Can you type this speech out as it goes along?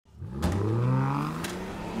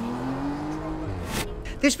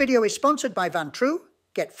This video is sponsored by Van True.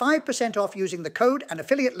 Get 5% off using the code and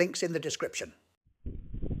affiliate links in the description.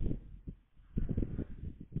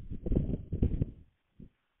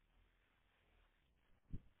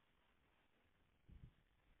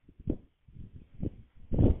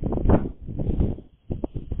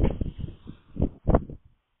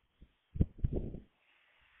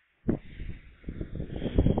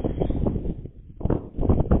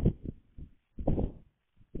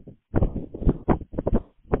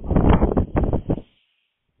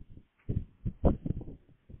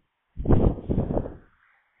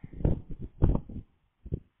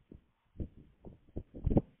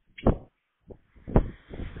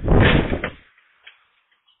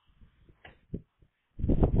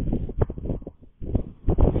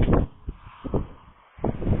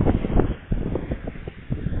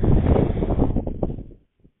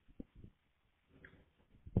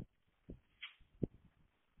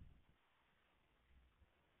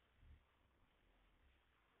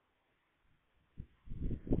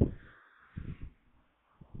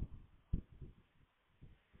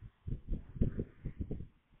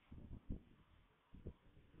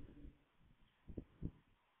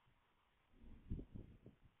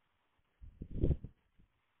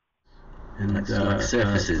 And like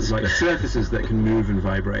surfaces that can move and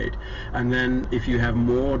vibrate. And then if you have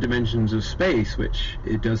more dimensions of space, which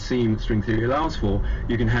it does seem string theory allows for,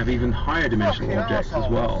 you can have even higher dimensional objects as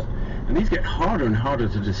well. And these get harder and harder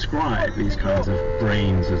to describe, these kinds of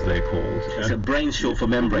brains, as they're called. So brain's short for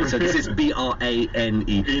membrane, so this is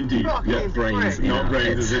B-R-A-N-E. Indeed, yeah, brains, not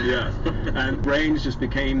brains, yeah. And brains just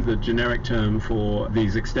became the generic term for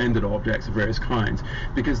these extended objects of various kinds,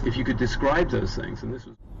 because if you could describe those things, and this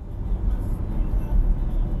was...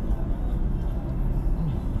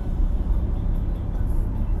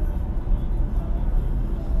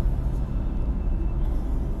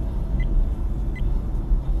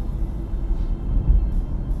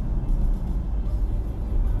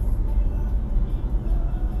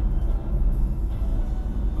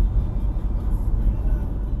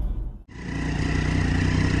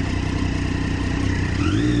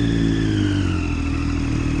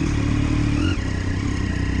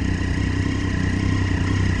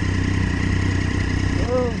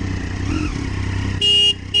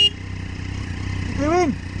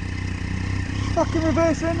 Fucking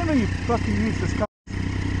reverse into me, you fucking useless cunt.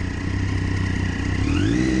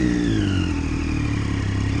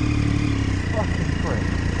 Fucking prick.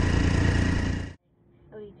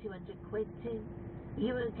 Owe you 200 quid too.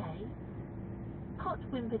 You okay? Hot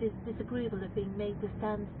whimpered his disapproval of being made to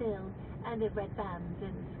stand still, and of red bands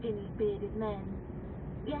and skinny bearded men.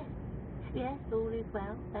 Yes, all is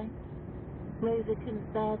well, thanks. Rosa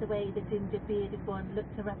couldn't bear the way the ginger bearded one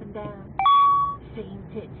looked her up and down. Seen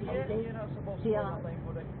tits lately. She asked,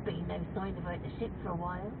 been no sign of her at the ship for a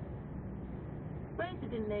while. Rosa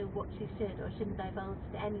didn't know what she should or shouldn't divulge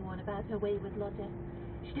to anyone about her wayward lodger.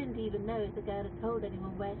 She didn't even know if the girl had told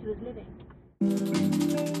anyone where she was living.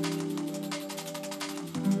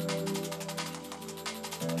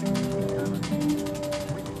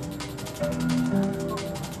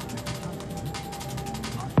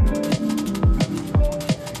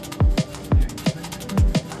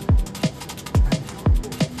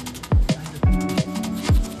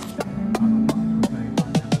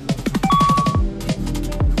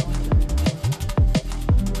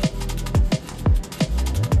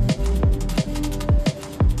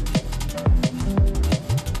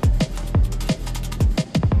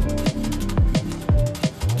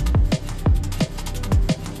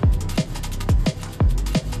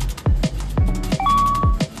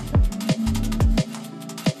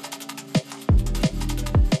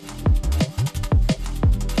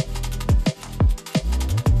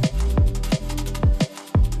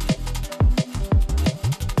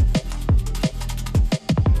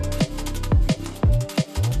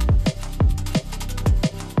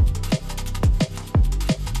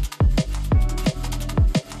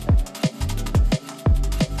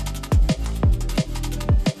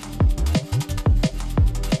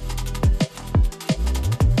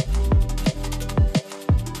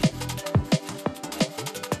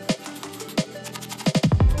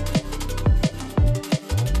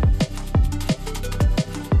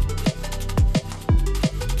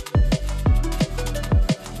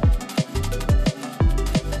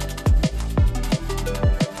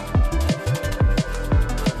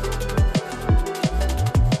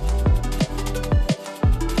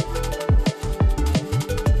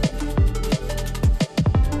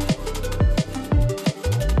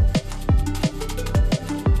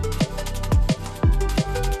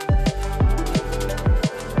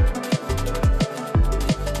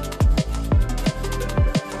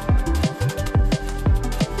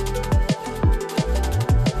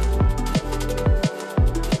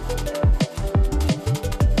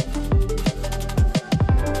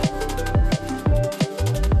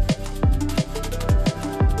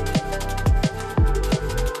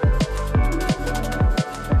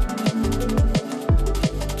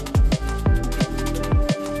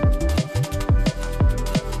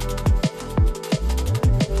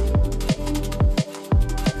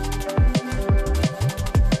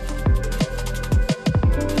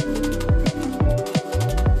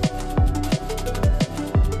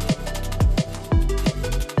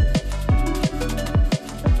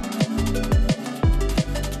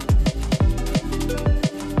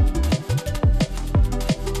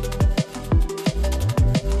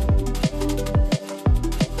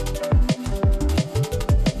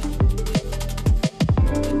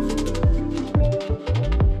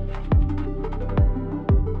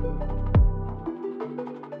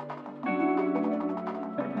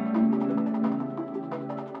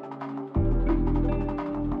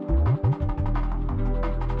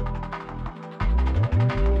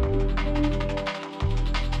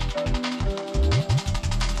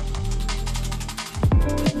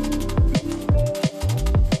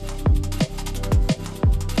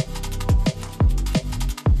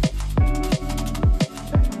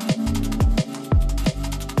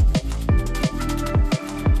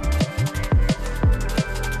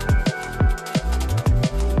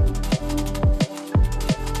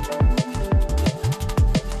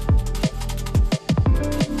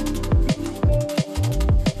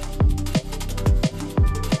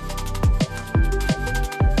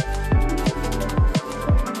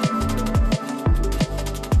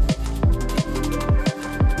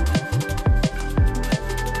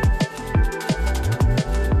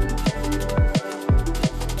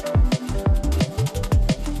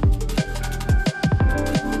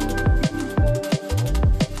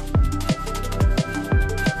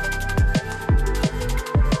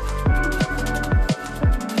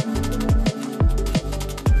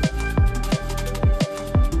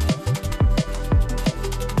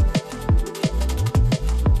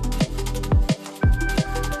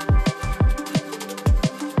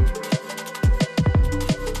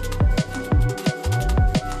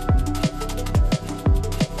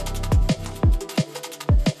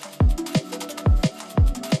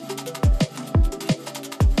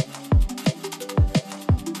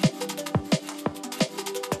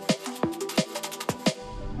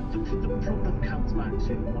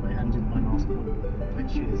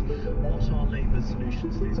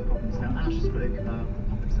 solutions to these problems. Now, Ash spoke about the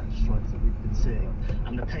public sector strikes that we've been seeing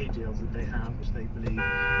and the pay deals that they have, which they believe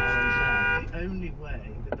are unfair. The only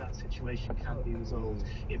way that that situation can be resolved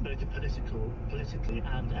in both a politically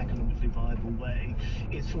and economically viable way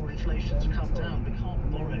is for inflation to come down. We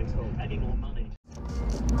can't borrow any more money.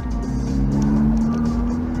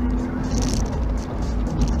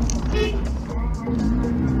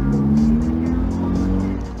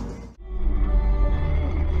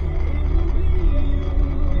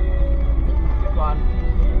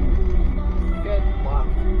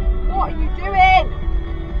 What are you doing?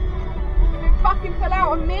 You fucking pull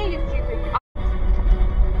out on me, you stupid cunt.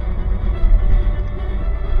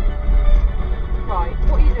 Right,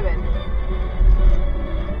 what are you doing?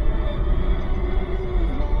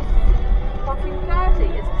 Fucking 30,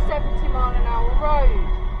 it's a 70-mile-an-hour road.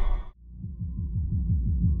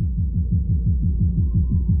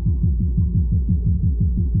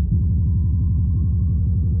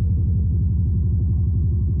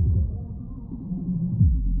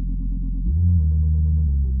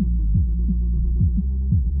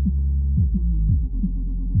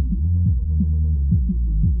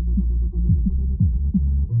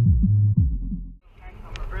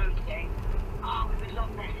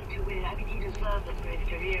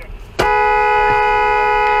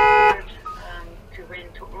 To win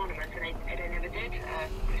tournaments, and I never did.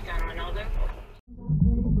 Cristiano Ronaldo.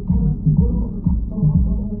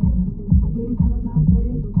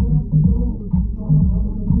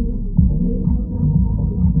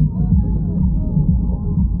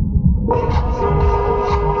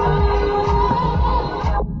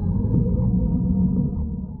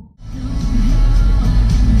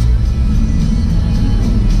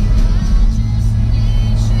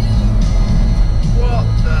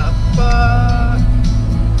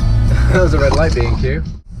 That was a red light B&Q. Was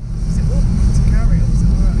it awkward to carry or was it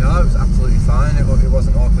alright? No, it was absolutely fine. It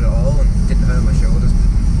wasn't awkward at all and didn't hurt my shoulders.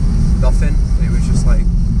 Nothing. It was just like,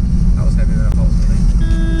 that was heavier than I thought it was going to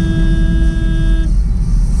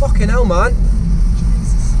be. Fucking hell, man.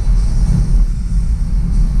 Jesus.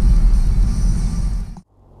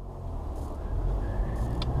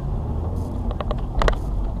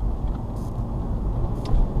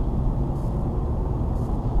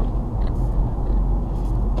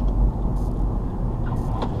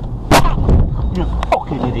 You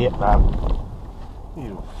fucking idiot, man.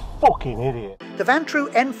 You fucking idiot. The Vantrue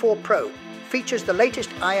N4 Pro features the latest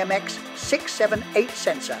IMX 678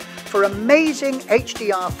 sensor for amazing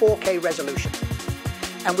HDR 4K resolution.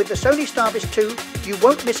 And with the Sony Starvis 2, you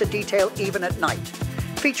won't miss a detail even at night,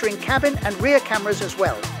 featuring cabin and rear cameras as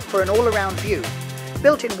well for an all-around view,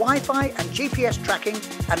 built-in Wi-Fi and GPS tracking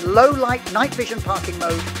and low-light night vision parking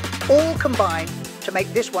mode, all combined to make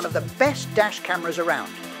this one of the best dash cameras around.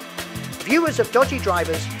 Viewers of Dodgy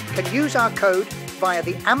Drivers can use our code via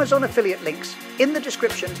the Amazon affiliate links in the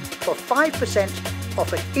description for 5%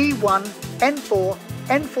 off an E1, N4,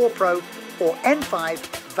 N4 Pro or N5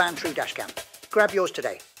 Vantrue Dashcam. Grab yours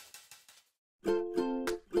today.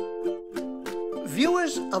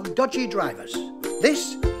 Viewers of Dodgy Drivers,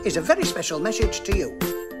 this is a very special message to you.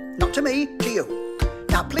 Not to me, to you.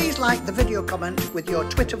 Now please like the video comment with your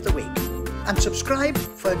twit of the week and subscribe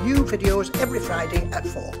for new videos every Friday at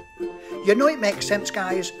 4. You know it makes sense,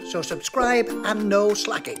 guys, so subscribe and no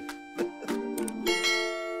slacking.